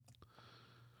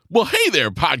Well, hey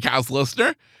there, podcast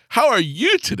listener. How are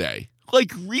you today?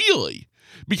 Like, really?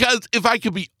 Because if I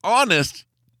could be honest,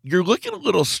 you're looking a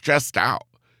little stressed out.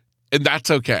 And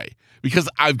that's okay, because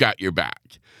I've got your back.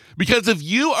 Because if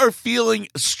you are feeling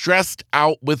stressed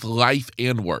out with life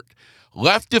and work,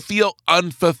 left to feel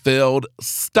unfulfilled,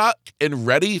 stuck, and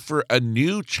ready for a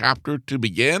new chapter to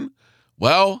begin,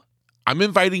 well, I'm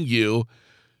inviting you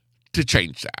to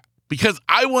change that. Because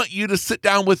I want you to sit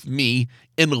down with me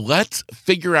and let's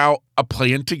figure out a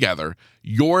plan together,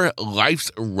 your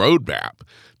life's roadmap,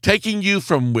 taking you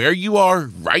from where you are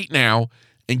right now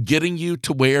and getting you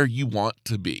to where you want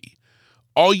to be.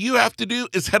 All you have to do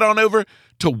is head on over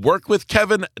to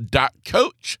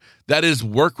workwithkevin.coach. That is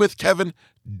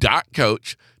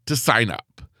workwithkevin.coach to sign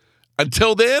up.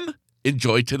 Until then,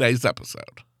 enjoy today's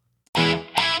episode.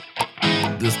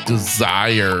 This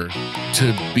desire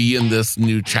to be in this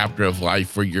new chapter of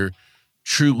life where you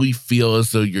truly feel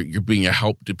as though you're being a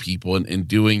help to people and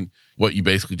doing what you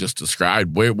basically just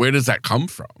described. Where does that come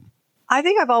from? I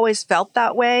think I've always felt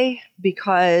that way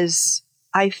because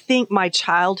I think my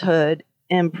childhood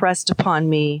impressed upon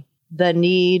me the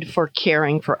need for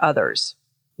caring for others.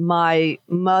 My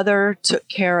mother took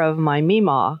care of my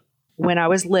Meemaw when I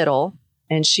was little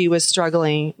and she was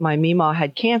struggling. My Meemaw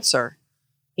had cancer.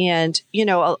 And,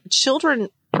 children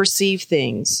perceive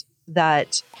things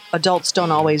that adults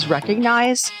don't always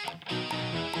recognize.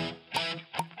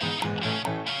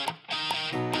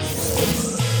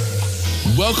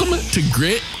 Welcome to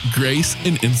Grit, Grace,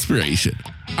 and Inspiration.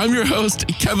 I'm your host,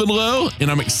 Kevin Lowe,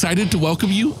 and I'm excited to welcome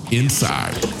you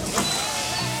inside.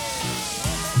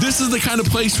 This is the kind of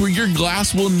place where your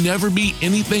glass will never be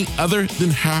anything other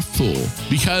than half full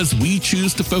because we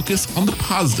choose to focus on the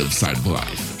positive side of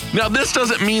life. Now, this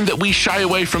doesn't mean that we shy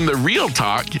away from the real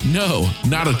talk. No,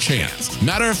 not a chance.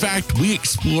 Matter of fact, we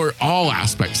explore all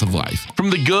aspects of life, from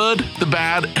the good, the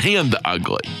bad, and the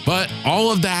ugly. But all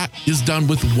of that is done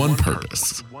with one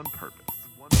purpose.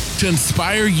 To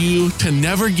inspire you to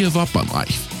never give up on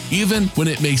life, even when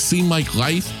it may seem like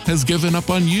life has given up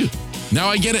on you. Now,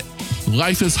 I get it.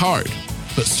 Life is hard.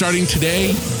 But starting today,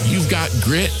 you've got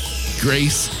grit,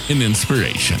 grace, and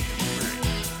inspiration.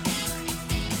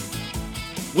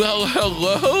 Well,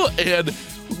 hello, and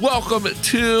welcome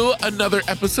to another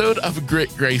episode of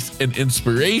Grit, Grace, and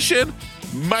Inspiration.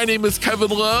 My name is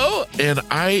Kevin Lowe, and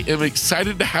I am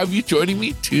excited to have you joining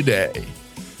me today.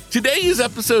 Today is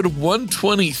episode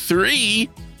 123,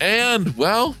 and,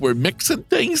 well, we're mixing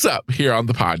things up here on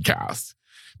the podcast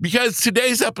because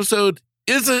today's episode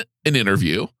isn't an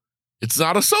interview. It's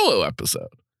not a solo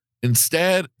episode.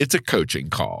 Instead, it's a coaching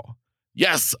call.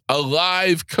 Yes, a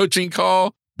live coaching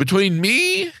call between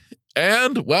me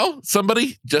and, well,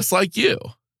 somebody just like you.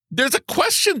 There's a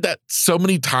question that so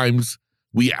many times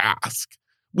we ask.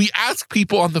 We ask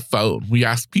people on the phone. We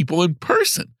ask people in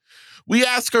person. We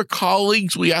ask our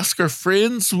colleagues. We ask our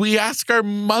friends. We ask our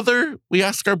mother. We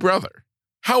ask our brother,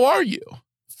 how are you?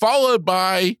 Followed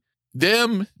by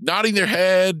them nodding their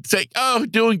head, saying, oh,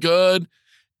 doing good.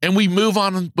 And we move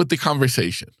on with the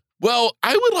conversation. Well,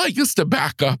 I would like us to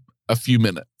back up a few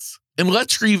minutes. And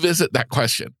let's revisit that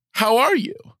question. How are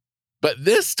you? But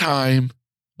this time,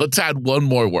 let's add one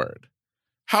more word.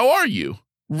 How are you?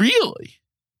 Really?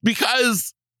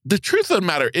 Because the truth of the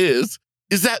matter is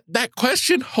that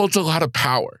question holds a lot of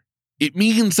power. It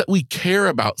means that we care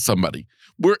about somebody.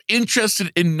 We're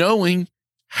interested in knowing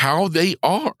how they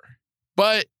are.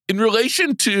 But in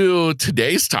relation to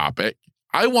today's topic,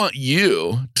 I want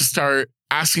you to start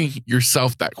asking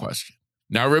yourself that question.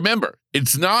 Now, remember,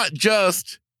 it's not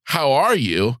just how are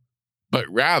you, but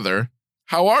rather,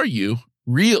 how are you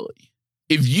really?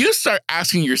 If you start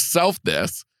asking yourself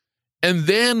this and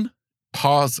then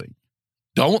pausing,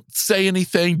 don't say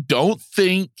anything, don't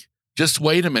think, just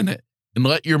wait a minute and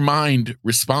let your mind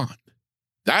respond.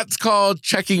 That's called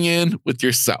checking in with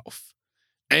yourself.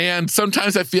 And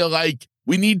sometimes I feel like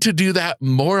we need to do that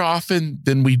more often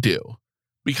than we do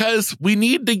because we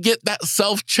need to get that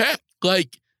self-check.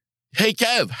 Like, hey,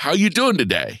 Kev, how you doing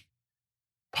today?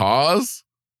 Pause,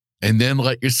 and then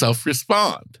let yourself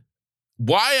respond.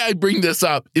 Why I bring this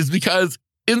up is because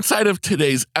inside of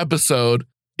today's episode,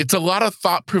 it's a lot of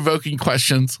thought-provoking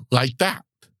questions like that.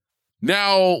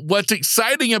 Now, what's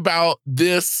exciting about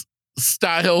this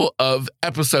style of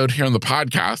episode here on the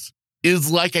podcast is,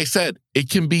 like I said, it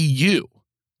can be you.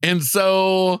 And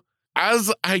so as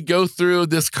I go through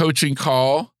this coaching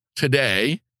call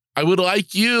today, I would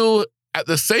like you at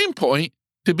the same point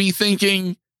to be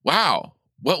thinking, wow,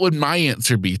 what would my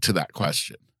answer be to that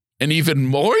question? And even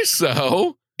more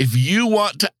so, if you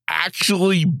want to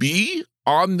actually be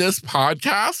on this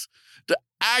podcast, to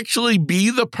actually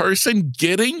be the person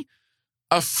getting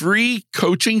a free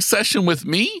coaching session with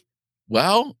me,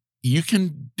 well, you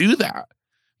can do that.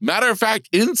 Matter of fact,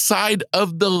 inside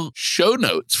of the show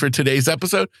notes for today's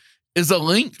episode is a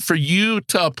link for you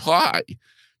to apply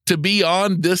to be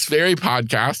on this very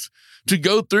podcast, to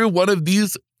go through one of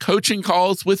these coaching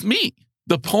calls with me.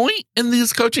 The point in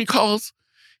these coaching calls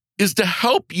is to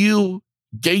help you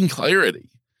gain clarity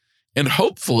and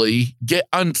hopefully get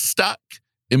unstuck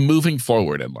in moving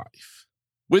forward in life.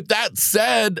 With that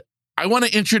said, I want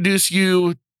to introduce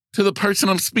you to the person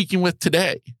I'm speaking with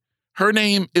today. Her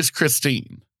name is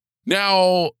Christine.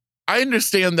 Now, I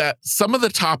understand that some of the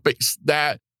topics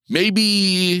that may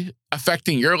be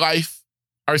affecting your life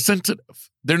are sensitive.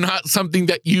 They're not something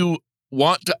that you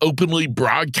want to openly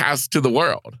broadcast to the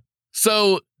world.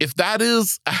 So if that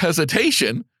is a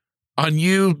hesitation on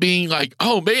you being like,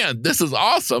 oh man, this is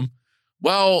awesome,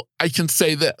 well, I can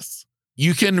say this.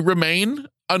 You can remain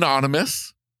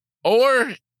anonymous,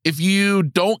 or if you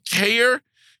don't care,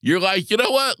 you're like, you know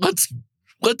what? Let's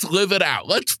live it out.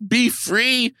 Let's be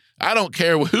free. I don't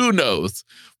care who knows.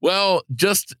 Well,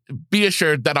 just be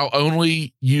assured that I'll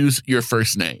only use your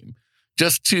first name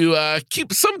just to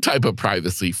keep some type of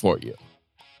privacy for you.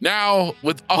 Now,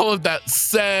 with all of that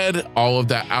said, all of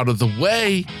that out of the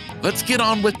way, let's get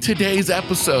on with today's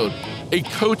episode, a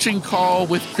coaching call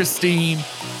with Christine,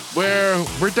 where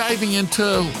we're diving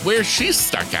into where she's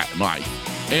stuck at in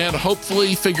life and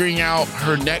hopefully figuring out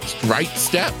her next right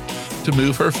step to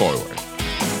move her forward.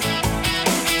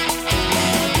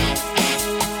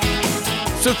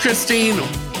 So Christine,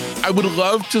 I would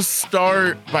love to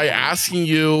start by asking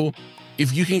you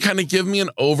if you can kind of give me an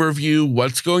overview,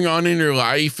 what's going on in your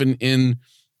life and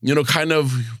kind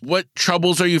of what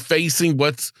troubles are you facing?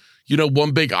 What's,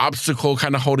 one big obstacle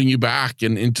kind of holding you back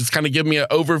and just kind of give me an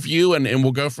overview and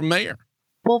we'll go from there.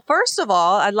 Well, first of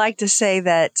all, I'd like to say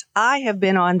that I have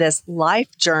been on this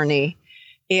life journey,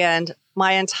 and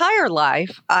my entire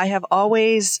life, I have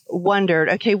always wondered,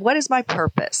 okay, what is my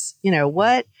purpose?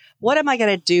 What am I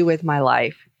going to do with my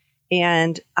life?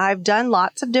 And I've done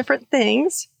lots of different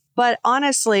things, but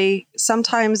honestly,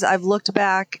 sometimes I've looked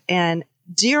back, and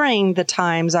during the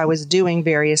times I was doing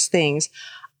various things,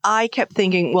 I kept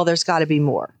thinking, well, there's got to be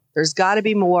more. There's got to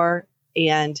be more,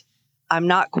 and I'm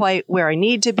not quite where I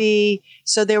need to be.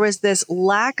 So there was this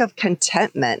lack of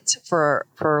contentment, for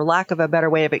lack of a better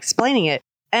way of explaining it.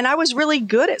 And I was really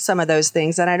good at some of those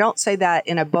things. And I don't say that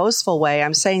in a boastful way.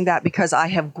 I'm saying that because I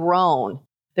have grown.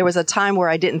 There was a time where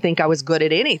I didn't think I was good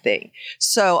at anything.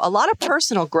 So a lot of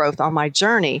personal growth on my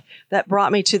journey that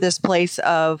brought me to this place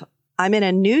of I'm in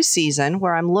a new season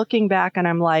where I'm looking back and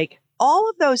I'm like, all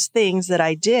of those things that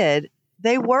I did,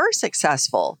 they were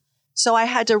successful. So I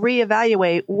had to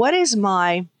reevaluate, what is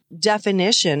my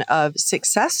definition of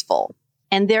successful?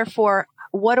 And therefore,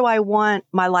 what do I want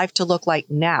my life to look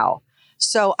like now?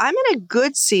 So I'm in a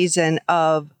good season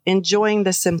of enjoying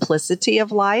the simplicity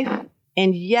of life,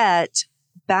 and yet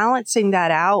balancing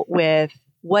that out with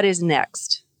what is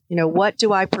next. What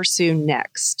do I pursue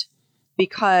next?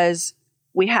 Because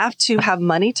we have to have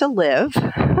money to live.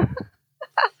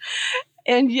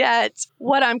 And yet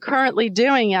what I'm currently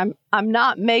doing, I'm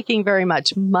not making very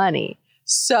much money.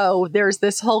 So there's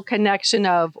this whole connection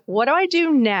of what do I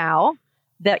do now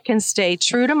that can stay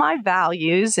true to my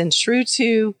values and true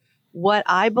to what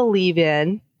I believe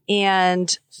in,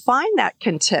 and find that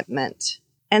contentment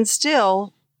and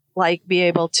still be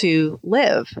able to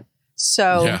live.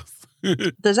 So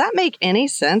yeah. Does that make any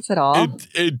sense at all?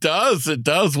 It does. It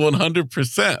does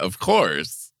 100%, of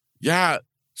course. Yeah.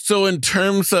 So in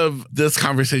terms of this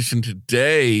conversation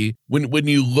today, when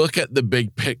you look at the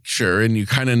big picture and you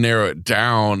kind of narrow it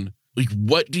down,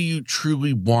 what do you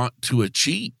truly want to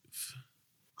achieve?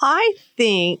 I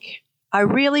think I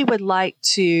really would like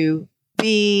to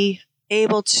be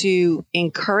able to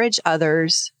encourage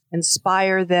others,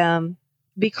 inspire them,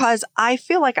 because I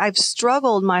feel like I've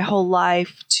struggled my whole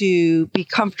life to be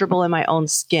comfortable in my own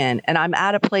skin. And I'm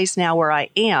at a place now where I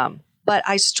am, but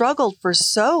I struggled for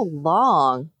so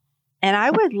long. And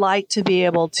I would like to be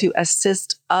able to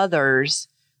assist others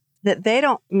that they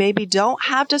don't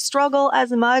have to struggle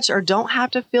as much or don't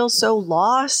have to feel so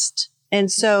lost.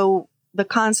 And so the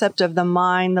concept of the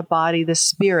mind, the body, the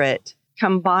spirit,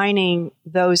 combining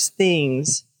those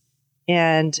things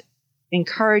and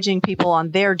encouraging people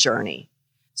on their journey.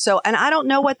 So, and I don't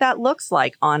know what that looks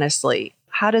like, honestly.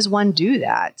 How does one do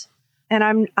that? And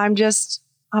I'm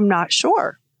not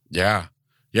sure. Yeah.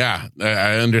 Yeah.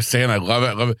 I understand. I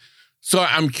love it. So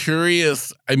I'm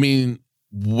curious. I mean,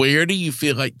 where do you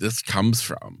feel like this comes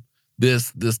from?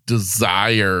 This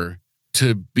desire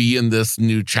to be in this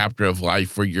new chapter of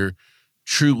life where you're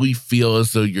truly feel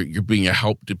as though you're being a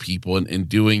help to people and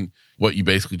doing, what you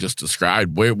basically just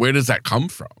described. Where does that come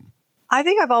from? I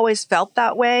think I've always felt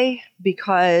that way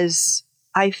because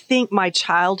I think my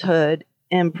childhood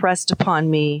impressed upon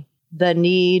me the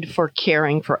need for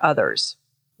caring for others.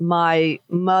 My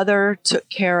mother took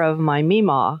care of my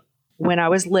Mima when I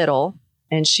was little,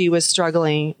 and she was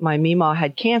struggling. My Mima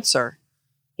had cancer.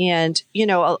 And,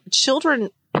 children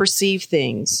perceive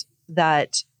things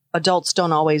that adults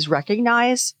don't always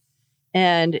recognize.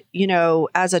 And,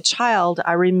 as a child,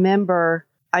 I remember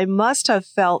I must have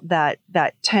felt that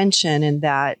tension and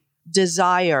that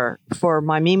desire for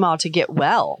my Mima to get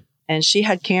well. And she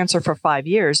had cancer for 5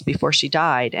 years before she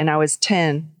died. And I was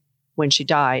 10 when she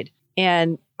died,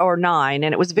 or 9.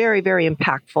 And it was very, very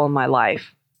impactful in my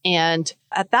life. And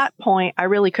at that point, I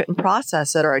really couldn't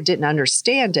process it, or I didn't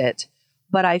understand it.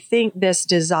 But I think this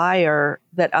desire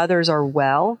that others are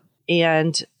well,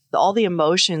 and all the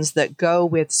emotions that go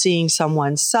with seeing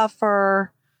someone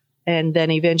suffer and then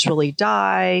eventually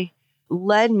die,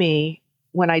 led me,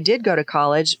 when I did go to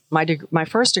college, my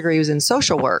first degree was in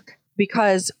social work.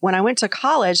 Because when I went to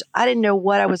college, I didn't know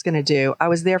what I was going to do. I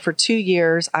was there for 2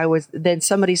 years. Then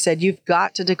somebody said, you've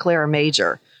got to declare a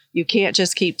major. You can't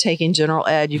just keep taking general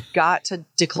ed. You've got to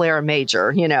declare a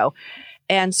major,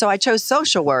 And so I chose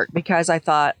social work because I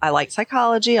thought I like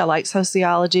psychology. I like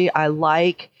sociology. I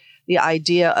like the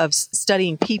idea of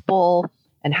studying people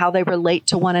and how they relate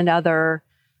to one another.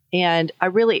 And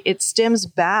it stems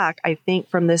back, I think,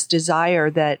 from this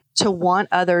desire to want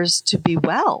others to be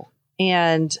well.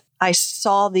 And I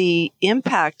saw the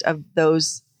impact of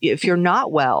those. If you're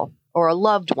not well, or a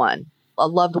loved one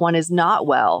is not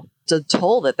well, the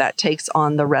toll that takes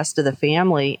on the rest of the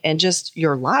family and just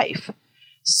your life.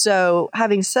 So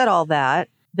having said all that,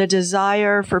 the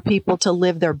desire for people to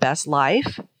live their best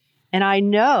life. And I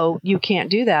know you can't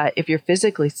do that if you're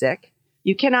physically sick.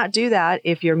 You cannot do that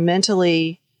if you're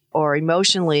mentally or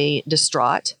emotionally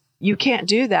distraught. You can't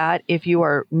do that if you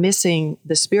are missing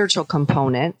the spiritual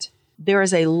component. There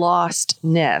is a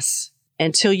lostness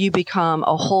until you become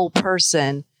a whole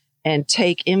person and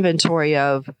take inventory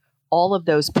of all of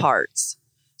those parts.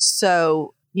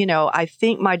 So, I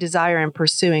think my desire in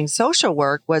pursuing social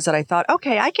work was that I thought,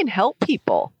 okay, I can help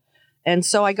people. And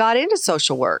so I got into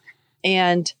social work.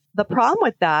 And the problem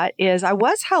with that is I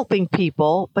was helping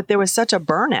people, but there was such a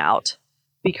burnout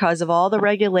because of all the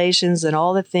regulations and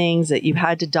all the things that you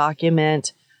had to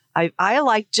document. I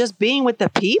liked just being with the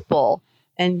people.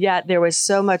 And yet there was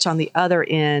so much on the other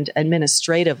end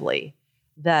administratively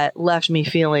that left me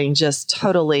feeling just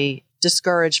totally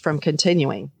discouraged from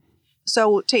continuing.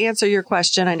 So to answer your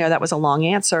question, I know that was a long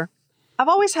answer. I've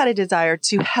always had a desire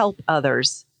to help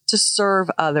others, to serve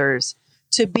others,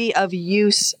 to be of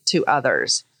use to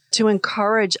others, to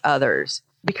encourage others,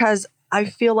 because I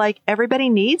feel like everybody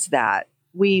needs that.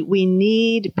 We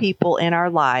need people in our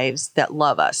lives that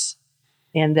love us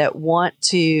and that want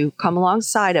to come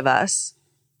alongside of us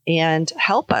and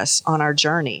help us on our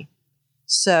journey.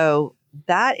 So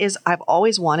I've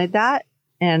always wanted that,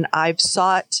 and I've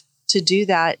sought to do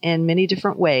that in many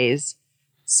different ways.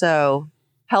 So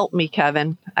help me,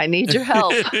 Kevin. I need your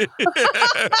help.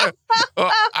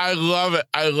 Oh, I love it.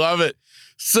 I love it.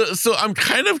 So I'm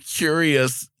kind of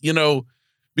curious,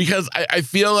 because I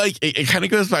feel like it kind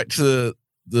of goes back to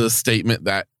the statement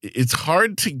that it's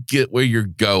hard to get where you're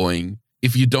going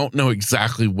if you don't know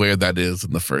exactly where that is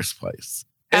in the first place.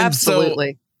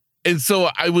 Absolutely. So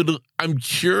I'm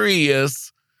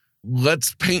curious,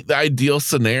 let's paint the ideal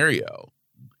scenario.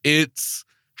 It's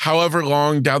however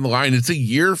long down the line, it's a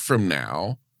year from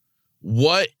now.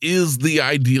 What is the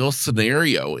ideal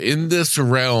scenario in this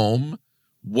realm?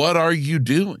 What are you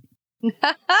doing?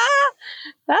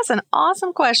 That's an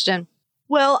awesome question.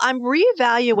 Well, I'm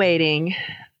reevaluating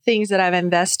things that I've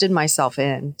invested myself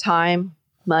in, time,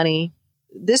 money.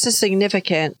 This is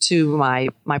significant to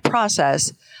my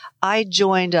process. I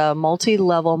joined a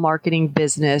multi-level marketing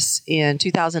business in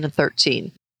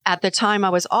 2013. At the time,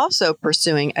 I was also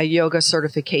pursuing a yoga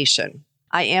certification.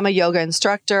 I am a yoga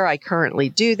instructor. I currently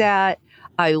do that.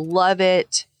 I love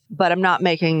it, but I'm not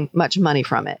making much money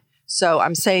from it. So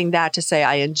I'm saying that to say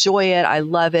I enjoy it, I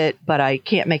love it, but I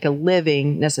can't make a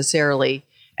living necessarily.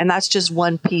 And that's just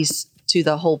one piece to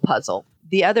the whole puzzle.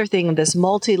 The other thing, this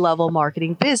multi-level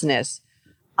marketing business,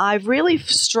 I've really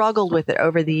struggled with it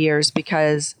over the years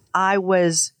because I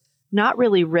was not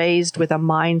really raised with a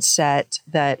mindset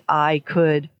that I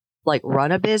could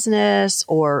run a business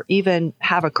or even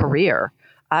have a career.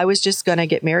 I was just going to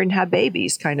get married and have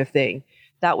babies kind of thing.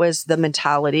 That was the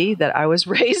mentality that I was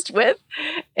raised with.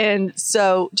 And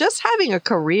so just having a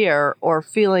career or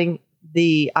feeling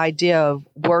the idea of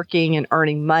working and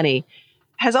earning money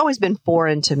has always been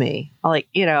foreign to me.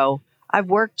 I've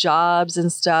worked jobs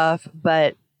and stuff,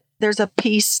 but there's a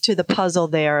piece to the puzzle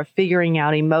there of figuring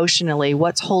out emotionally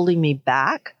what's holding me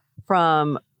back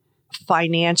from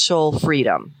financial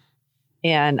freedom.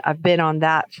 And I've been on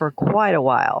that for quite a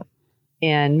while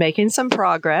and making some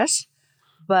progress.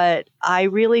 But I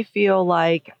really feel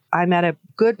like I'm at a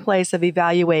good place of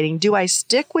evaluating, do I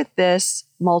stick with this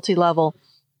multi-level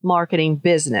marketing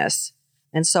business?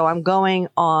 And so I'm going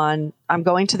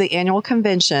to the annual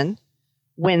convention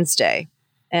Wednesday.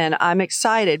 And I'm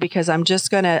excited because I'm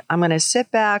going to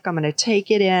sit back. I'm going to take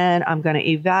it in. I'm going to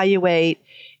evaluate,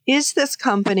 is this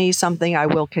company something I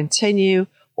will continue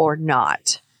or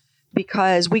not?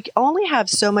 Because we only have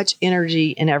so much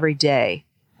energy in every day.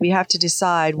 We have to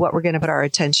decide what we're going to put our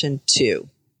attention to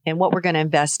and what we're going to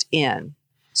invest in.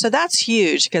 So that's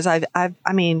huge because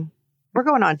we're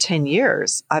going on 10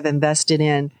 years. I've invested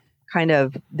in kind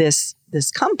of this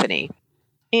company.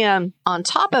 And on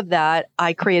top of that,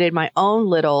 I created my own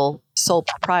little sole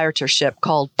proprietorship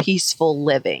called Peaceful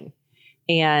Living.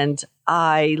 And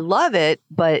I love it,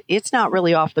 but it's not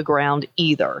really off the ground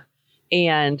either.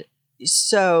 And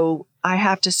so I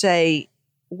have to say,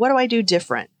 what do I do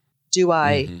different? Do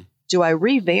I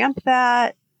revamp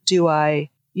that?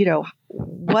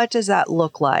 What does that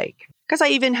look like? Because I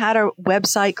even had a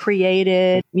website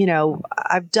created,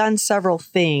 I've done several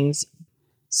things.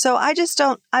 So I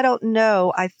don't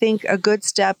know. I think a good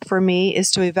step for me is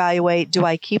to evaluate, do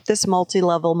I keep this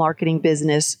multi-level marketing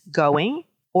business going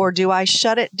or do I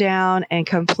shut it down and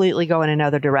completely go in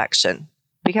another direction?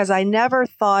 Because I never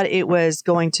thought it was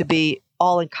going to be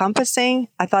all encompassing.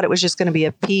 I thought it was just going to be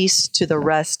a piece to the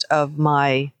rest of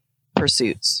my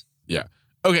pursuits. Yeah.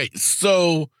 Okay.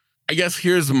 So I guess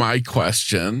here's my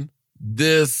question.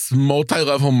 This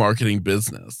multi-level marketing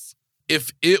business,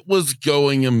 if it was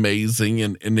going amazing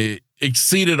and it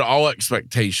exceeded all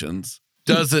expectations,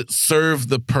 does it serve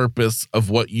the purpose of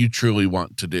what you truly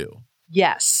want to do?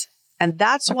 Yes. And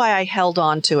that's why I held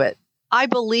on to it. I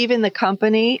believe in the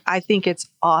company. I think it's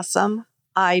awesome.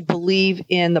 I believe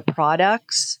in the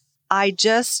products. I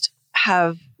just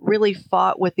have really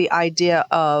fought with the idea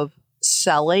of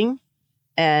selling.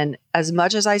 And as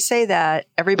much as I say that,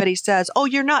 everybody says, oh,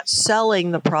 you're not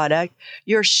selling the product.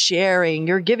 You're sharing.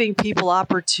 You're giving people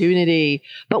opportunity.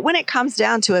 But when it comes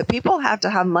down to it, people have to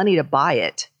have money to buy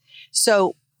it.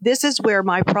 So this is where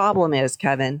my problem is,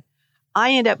 Kevin.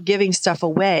 I end up giving stuff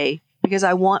away because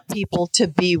I want people to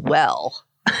be well.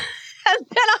 And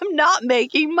then I'm not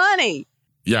making money.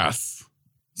 Yes.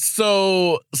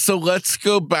 So let's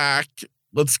go back.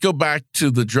 Let's go back to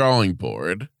the drawing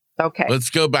board. Okay. Let's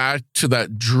go back to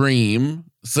that dream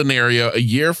scenario a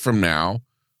year from now.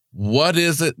 What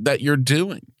is it that you're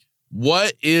doing?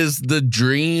 What is the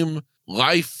dream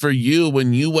life for you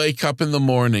when you wake up in the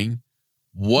morning?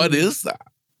 What is that?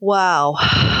 Wow.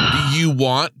 Do you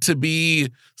want to be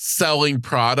selling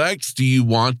products? Do you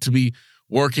want to be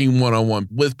working one-on-one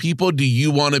with people? Do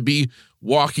you want to be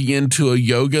walking into a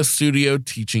yoga studio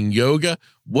teaching yoga?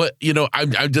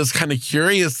 I'm just kind of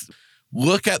curious.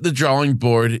 Look at the drawing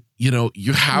board.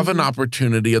 You have an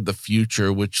opportunity of the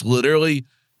future, which literally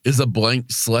is a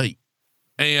blank slate.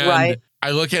 And right.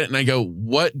 I look at it and I go,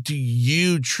 what do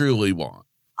you truly want?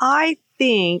 I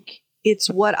think it's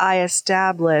what I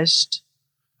established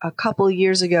a couple of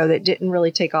years ago that didn't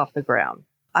really take off the ground.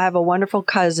 I have a wonderful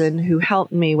cousin who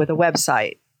helped me with a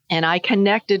website, and I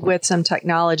connected with some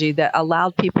technology that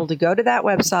allowed people to go to that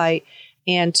website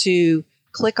and to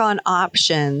click on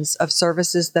options of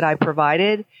services that I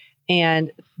provided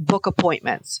and book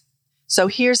appointments. So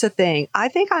here's the thing. I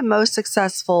think I'm most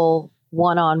successful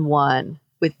one-on-one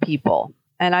with people.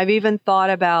 And I've even thought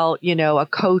about, a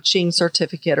coaching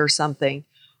certificate or something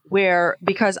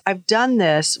because I've done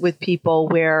this with people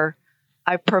where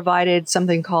I've provided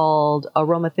something called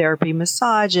aromatherapy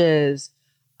massages.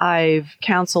 I've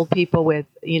counseled people with,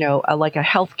 like a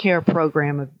healthcare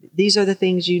program of these are the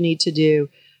things you need to do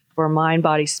for mind,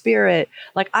 body, spirit.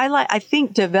 I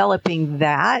think developing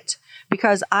that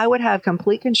because I would have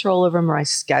complete control over my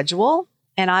schedule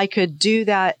and I could do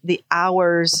that the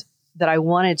hours that I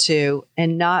wanted to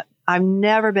I've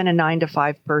never been a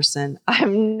 9-to-5 person. I've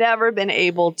never been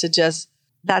able to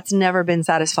that's never been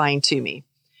satisfying to me.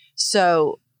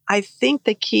 So I think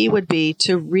the key would be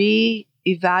to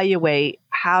reevaluate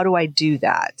how do I do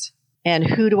that and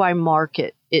who do I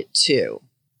market it to?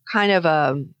 Kind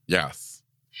of yes.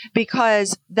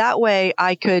 Because that way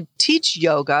I could teach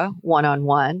yoga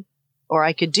one-on-one or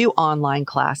I could do online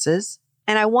classes.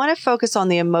 And I want to focus on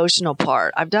the emotional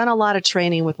part. I've done a lot of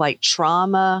training with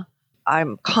trauma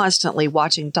I'm constantly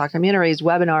watching documentaries,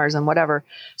 webinars, and whatever.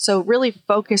 So really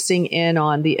focusing in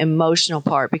on the emotional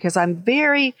part, because I'm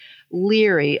very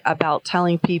leery about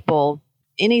telling people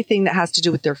anything that has to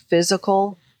do with their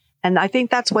physical. And I think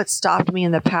that's what stopped me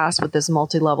in the past with this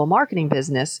multi-level marketing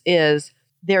business is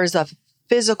there's a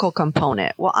physical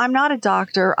component. Well, I'm not a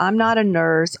doctor. I'm not a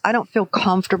nurse. I don't feel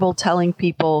comfortable telling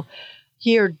people,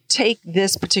 here, take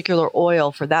this particular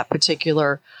oil for that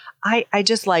particular. I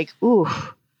just like,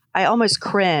 I almost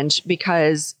cringe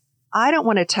because I don't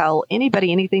want to tell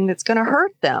anybody anything that's going to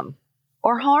hurt them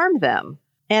or harm them.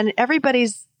 And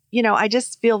everybody's, I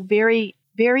just feel very,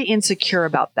 very insecure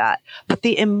about that. But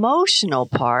the emotional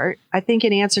part, I think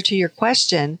in answer to your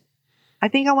question, I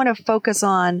think I want to focus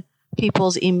on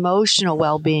people's emotional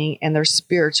well-being and their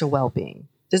spiritual well-being.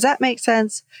 Does that make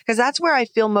sense? Because that's where I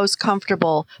feel most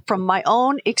comfortable from my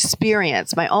own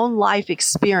experience, my own life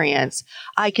experience.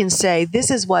 I can say, this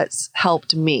is what's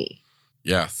helped me.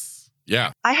 Yes.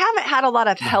 Yeah. I haven't had a lot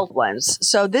of health ones.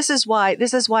 So this is why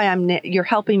you're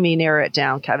helping me narrow it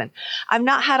down, Kevin. I've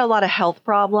not had a lot of health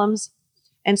problems.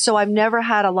 And so I've never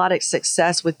had a lot of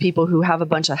success with people who have a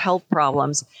bunch of health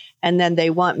problems. And then they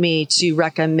want me to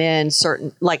recommend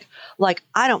certain, like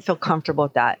I don't feel comfortable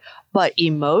with that. But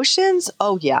emotions,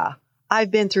 oh yeah.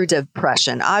 I've been through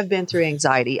depression. I've been through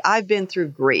anxiety. I've been through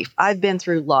grief. I've been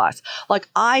through loss. Like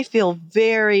I feel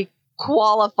very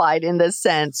qualified in this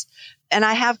sense. And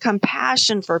I have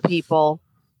compassion for people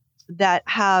that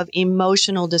have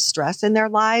emotional distress in their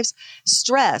lives.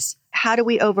 Stress. How do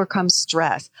we overcome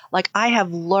stress? Like I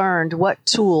have learned what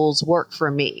tools work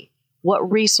for me, what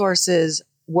resources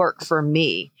work for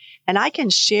me. And I can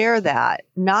share that.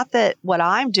 Not that what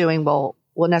I'm doing will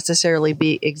necessarily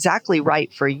be exactly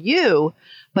right for you,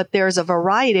 but there's a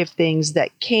variety of things that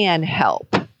can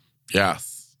help.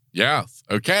 Yes. Yes.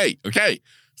 Okay.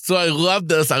 So I love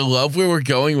this. I love where we're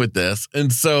going with this.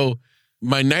 And so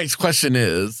my next question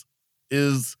is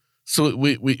so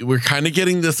we're kind of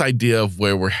getting this idea of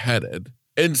where we're headed.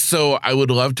 And so I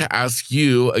would love to ask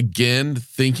you again,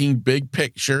 thinking big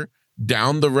picture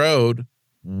down the road,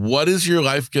 what is your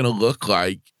life going to look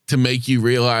like to make you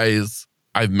realize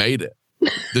I've made it?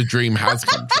 The dream has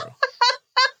come true.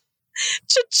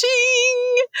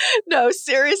 Cha-ching! No,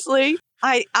 seriously.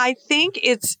 I think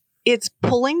it's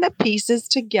pulling the pieces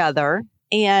together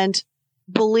and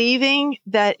believing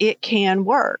that it can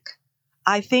work.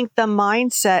 I think the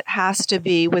mindset has to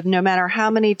be with no matter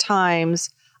how many times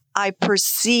I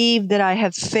perceive that I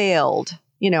have failed,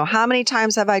 how many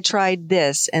times have I tried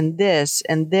this and this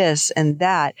and this and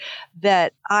that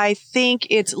I think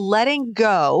it's letting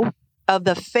go of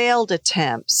the failed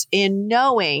attempts in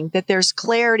knowing that there's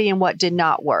clarity in what did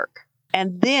not work.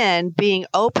 And then being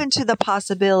open to the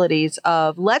possibilities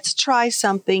of let's try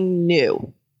something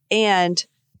new and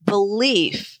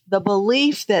the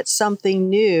belief that something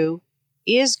new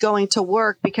is going to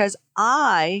work because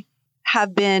I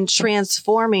have been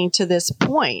transforming to this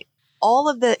point. All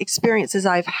of the experiences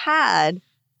I've had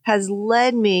has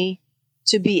led me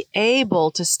to be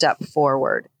able to step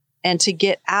forward and to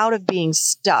get out of being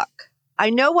stuck. I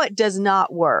know what does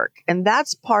not work, and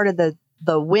that's part of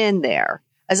the win there,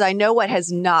 as I know what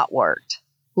has not worked.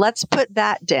 Let's put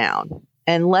that down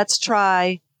and let's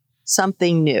try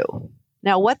something new.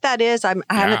 Now, what that is, I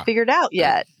haven't figured out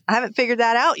yet. I haven't figured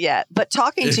that out yet. But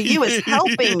talking to you is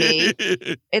helping me.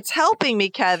 It's helping me,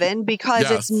 Kevin,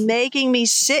 because it's making me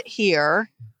sit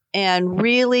here and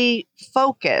really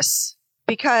focus,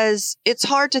 because it's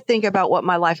hard to think about what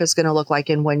my life is going to look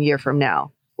like in 1 year from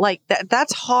now. Like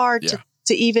that's hard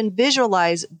to even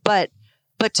visualize, but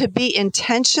to be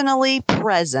intentionally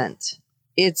present,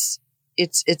 it's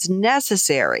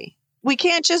necessary. We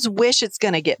can't just wish it's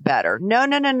going to get better.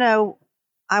 No.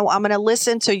 I'm going to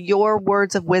listen to your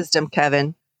words of wisdom,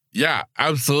 Kevin. Yeah,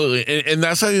 absolutely. And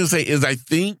that's what I was going to say is I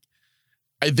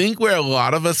think where a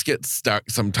lot of us get stuck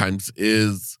sometimes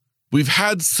is we've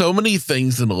had so many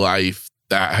things in life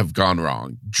that have gone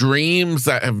wrong, dreams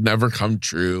that have never come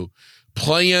true,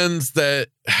 plans that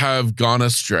have gone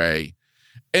astray.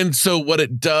 And so what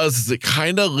it does is it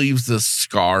kind of leaves this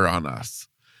scar on us,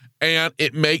 and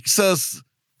it makes us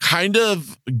kind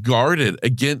of guarded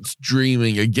against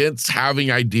dreaming, against having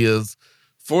ideas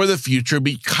for the future,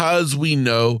 because we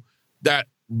know that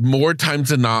more times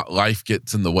than not, life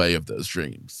gets in the way of those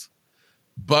dreams.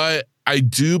 But I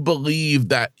do believe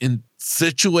that in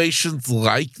situations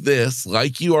like this,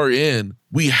 like you are in,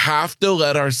 we have to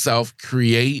let ourselves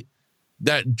create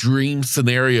that dream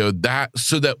scenario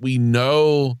so that we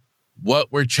know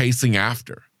what we're chasing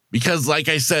after. Because like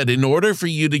I said, in order for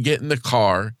you to get in the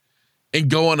car and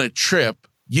go on a trip,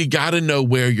 you got to know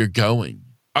where you're going.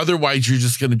 Otherwise, you're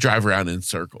just going to drive around in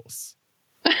circles.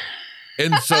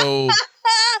 And so,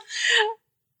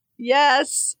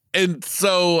 yes. And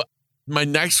so my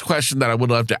next question that I would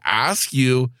love to ask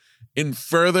you in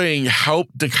furthering help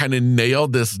to kind of nail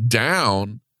this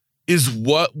down is,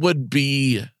 what would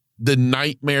be the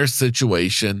nightmare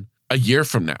situation a year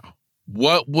from now?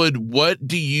 What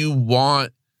do you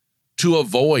want to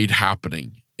avoid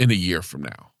happening in a year from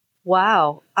now?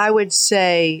 Wow. I would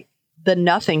say the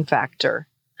nothing factor.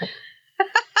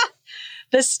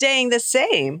 The staying the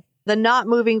same, the not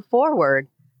moving forward.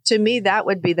 To me, that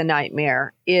would be the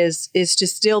nightmare, is to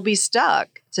still be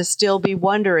stuck, to still be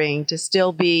wondering, to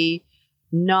still be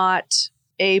not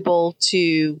able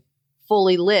to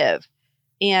fully live.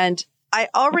 And I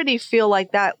already feel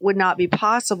like that would not be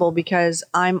possible because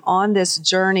I'm on this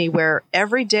journey where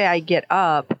every day I get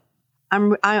up,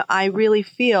 I really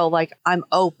feel like I'm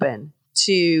open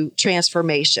to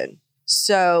transformation.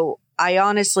 So I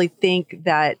honestly think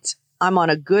that I'm on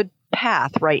a good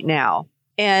path right now.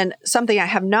 And something I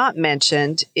have not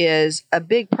mentioned is a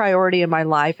big priority in my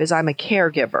life is I'm a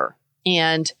caregiver.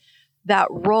 And that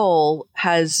role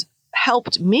has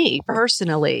helped me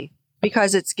personally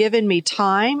because it's given me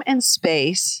time and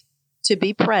space to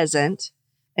be present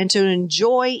and to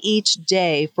enjoy each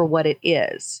day for what it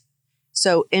is.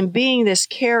 So in being this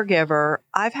caregiver,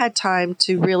 I've had time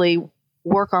to really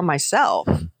work on myself,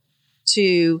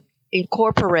 to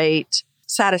incorporate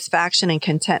satisfaction and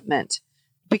contentment.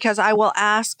 Because I will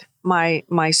ask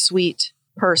my sweet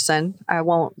person, I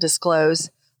won't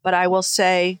disclose, but I will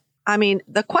say, I mean,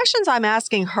 the questions I'm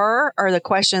asking her are the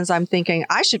questions I'm thinking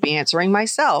I should be answering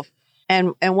myself.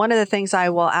 And one of the things I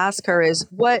will ask her is,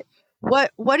 what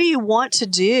do you want to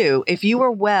do if you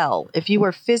were well, if you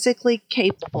were physically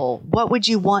capable? What would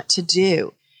you want to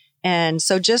do? And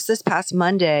so just this past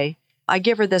Monday, I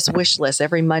give her this wish list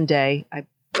every Monday. I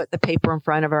put the paper in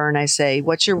front of her and I say,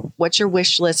 what's your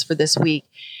wish list for this week?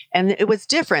 And it was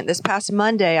different. This past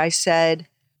Monday, I said,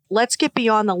 let's get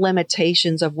beyond the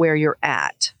limitations of where you're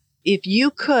at. If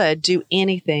you could do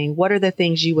anything, what are the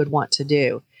things you would want to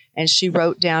do? And she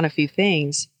wrote down a few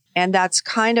things. And that's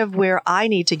kind of where I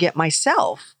need to get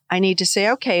myself. I need to say,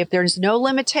 okay, if there's no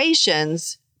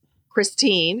limitations,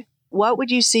 Christine, what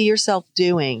would you see yourself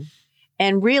doing?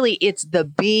 And really, it's the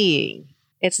being.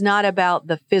 It's not about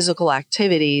the physical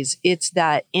activities. It's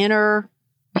that inner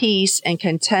peace and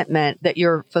contentment that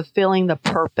you're fulfilling the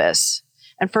purpose.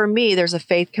 And for me, there's a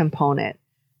faith component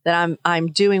that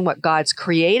I'm doing what God's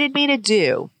created me to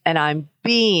do, and I'm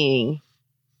in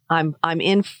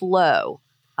flow.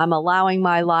 I'm allowing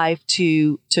my life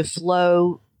to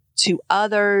flow to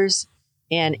others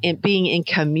and being in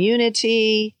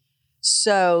community.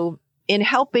 So in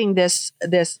helping this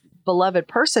beloved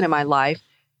person in my life,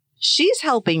 she's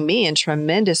helping me in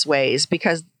tremendous ways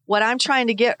because what I'm trying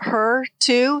to get her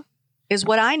to is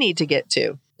what I need to get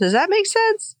to. Does that make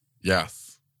sense?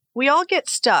 Yes. We all get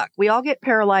stuck. We all get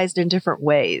paralyzed in different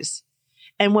ways.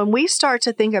 And when we start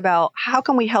to think about how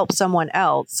can we help someone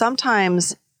else,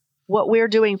 sometimes what we're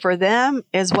doing for them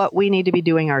is what we need to be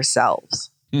doing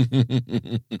ourselves.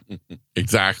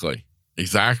 Exactly.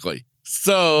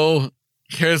 So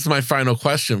here's my final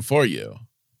question for you.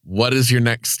 What is your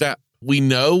next step? We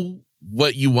know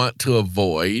what you want to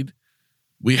avoid.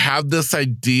 We have this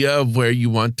idea of where you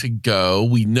want to go.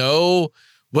 We know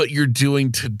what you're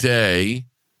doing today.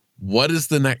 What is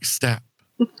the next step?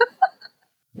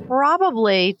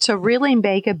 Probably to really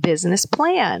make a business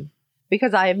plan,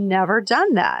 because I have never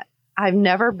done that. I've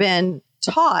never been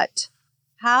taught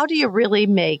how do you really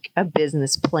make a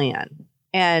business plan.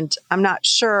 And I'm not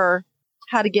sure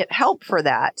how to get help for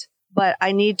that, but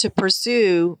I need to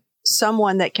pursue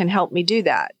someone that can help me do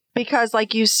that. Because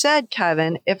like you said,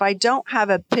 Kevin, if I don't have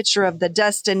a picture of the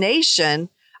destination,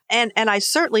 and I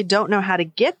certainly don't know how to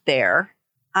get there,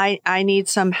 I need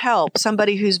some help,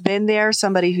 somebody who's been there,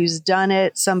 somebody who's done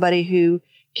it, somebody who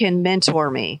can mentor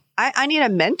me. I need a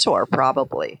mentor,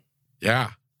 probably.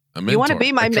 Yeah. A mentor. You want to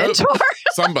be my mentor?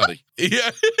 Somebody.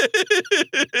 Yeah.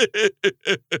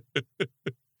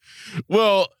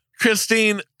 Well,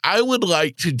 Christine, I would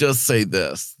like to just say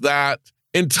this, that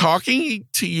in talking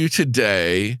to you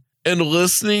today and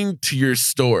listening to your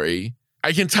story,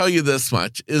 I can tell you this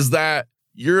much, is that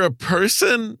you're a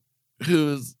person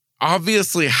who's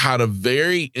obviously had a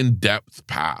very in-depth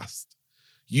past.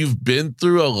 You've been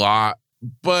through a lot,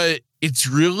 but it's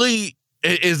really,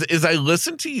 as I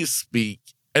listen to you speak,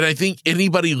 and I think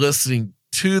anybody listening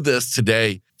to this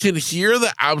today can hear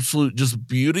the absolute just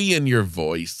beauty in your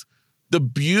voice, the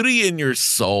beauty in your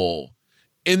soul,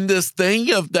 in this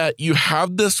thing of that you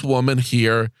have this woman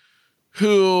here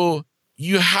who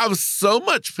you have so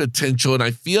much potential. And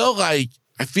I feel like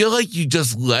I feel like you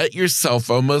just let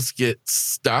yourself almost get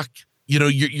stuck. You know,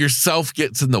 yourself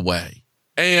gets in the way.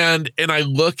 And I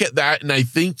look at that and I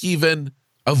think even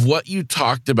of what you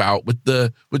talked about with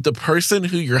the person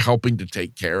who you're helping to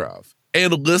take care of.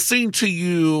 And listening to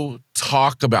you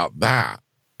talk about that,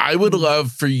 I would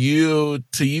love for you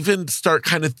to even start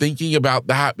kind of thinking about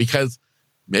that, because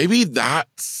maybe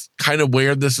that's kind of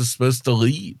where this is supposed to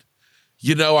lead.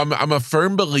 You know, I'm a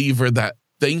firm believer that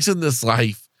things in this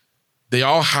life, they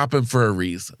all happen for a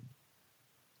reason.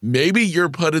 Maybe you're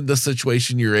put in the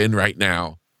situation you're in right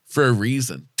now for a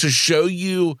reason, to show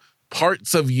you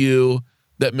parts of you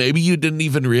that maybe you didn't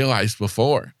even realize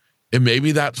before. And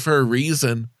maybe that's for a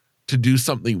reason to do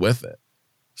something with it.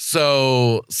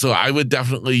 So I would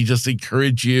definitely just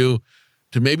encourage you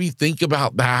to maybe think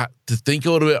about that, to think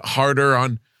a little bit harder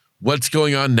on what's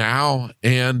going on now,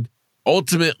 and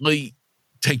ultimately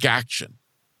take action.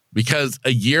 Because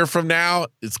a year from now,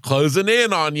 it's closing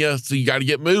in on you, so you got to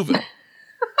get moving.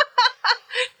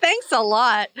 Thanks a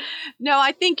lot. No,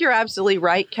 I think you're absolutely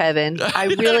right, Kevin.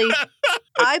 I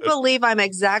believe I'm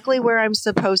exactly where I'm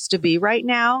supposed to be right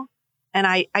now. And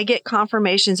I get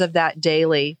confirmations of that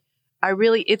daily.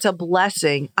 It's a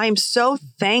blessing. I'm so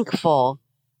thankful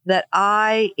that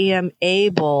I am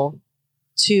able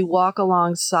to walk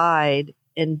alongside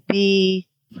and be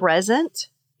present.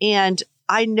 And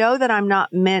I know that I'm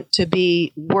not meant to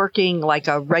be working like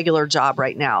a regular job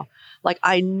right now. Like,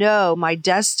 I know my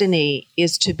destiny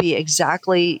is to be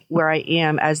exactly where I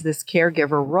am as this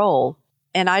caregiver role.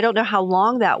 And I don't know how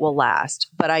long that will last,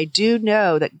 but I do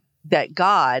know that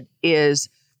God is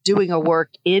doing a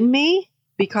work in me,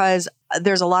 because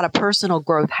there's a lot of personal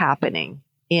growth happening,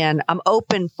 and I'm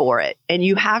open for it. And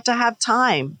you have to have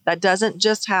time. That doesn't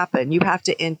just happen. You have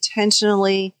to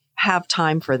intentionally have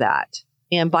time for that.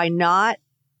 And by not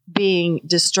being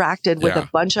distracted with a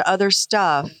bunch of other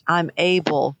stuff, I'm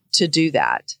able to do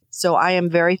that. So I am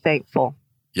very thankful.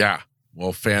 Yeah.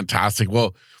 Well, fantastic.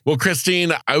 Well,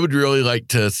 Christine, I would really like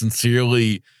to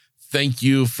sincerely thank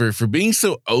you for being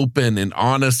so open and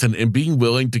honest and being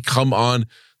willing to come on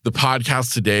the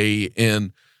podcast today.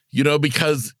 And, you know,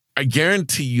 because I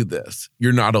guarantee you this,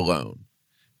 you're not alone.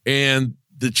 And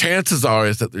the chances are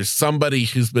is that there's somebody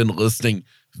who's been listening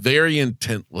very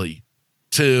intently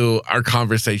to our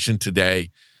conversation today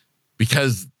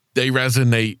because they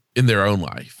resonate in their own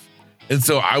life. And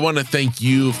so I want to thank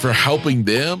you for helping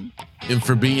them and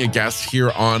for being a guest here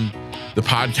on the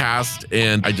podcast.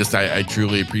 And I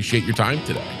truly appreciate your time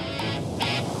today.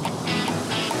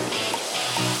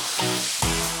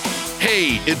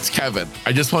 Hey, it's Kevin.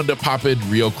 I just wanted to pop in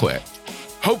real quick.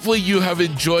 Hopefully you have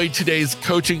enjoyed today's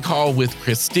coaching call with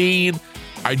Christine.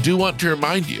 I do want to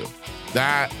remind you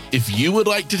that if you would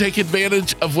like to take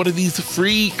advantage of one of these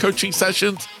free coaching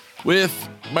sessions with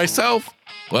myself,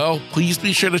 well, please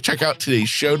be sure to check out today's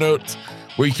show notes,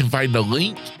 where you can find a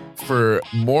link for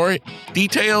more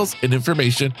details and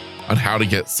information on how to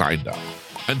get signed up.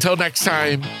 Until next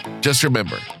time, just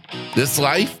remember, this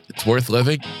life, it's worth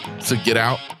living, so get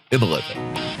out and live it.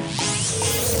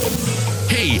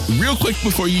 Hey, real quick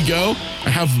before you go, I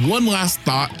have one last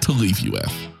thought to leave you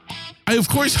with. I, of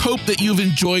course, hope that you've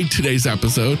enjoyed today's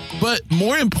episode, but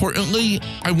more importantly,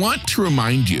 I want to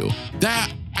remind you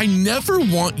that I never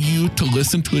want you to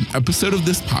listen to an episode of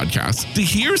this podcast to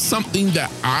hear something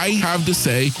that I have to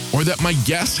say or that my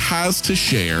guest has to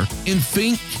share and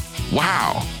think,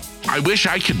 wow, I wish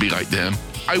I could be like them.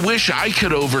 I wish I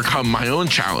could overcome my own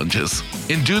challenges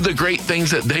and do the great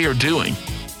things that they are doing,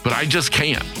 but I just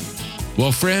can't.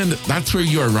 Well, friend, that's where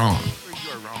you are wrong.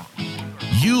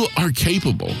 You are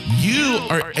capable. You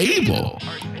are able.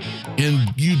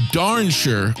 And you darn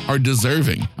sure are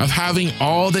deserving of having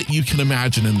all that you can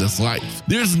imagine in this life.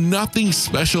 There's nothing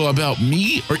special about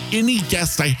me or any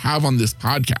guest I have on this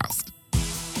podcast.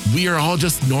 We are all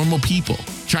just normal people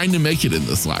trying to make it in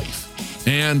this life.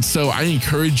 And so I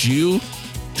encourage you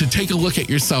to take a look at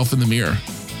yourself in the mirror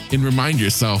and remind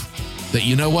yourself that,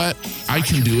 you know what? I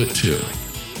can do it too.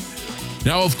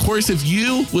 Now, of course, if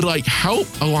you would like help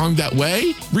along that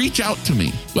way, reach out to me,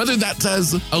 whether that's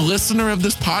as a listener of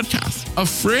this podcast, a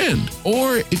friend,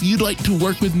 or if you'd like to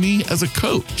work with me as a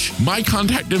coach. My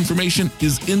contact information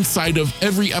is inside of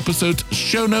every episode's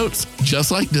show notes,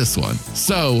 just like this one.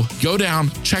 So go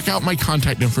down, check out my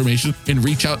contact information, and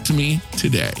reach out to me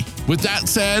today. With that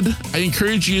said, I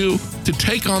encourage you to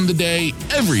take on the day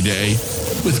every day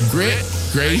with grit,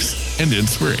 grace, and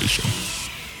inspiration.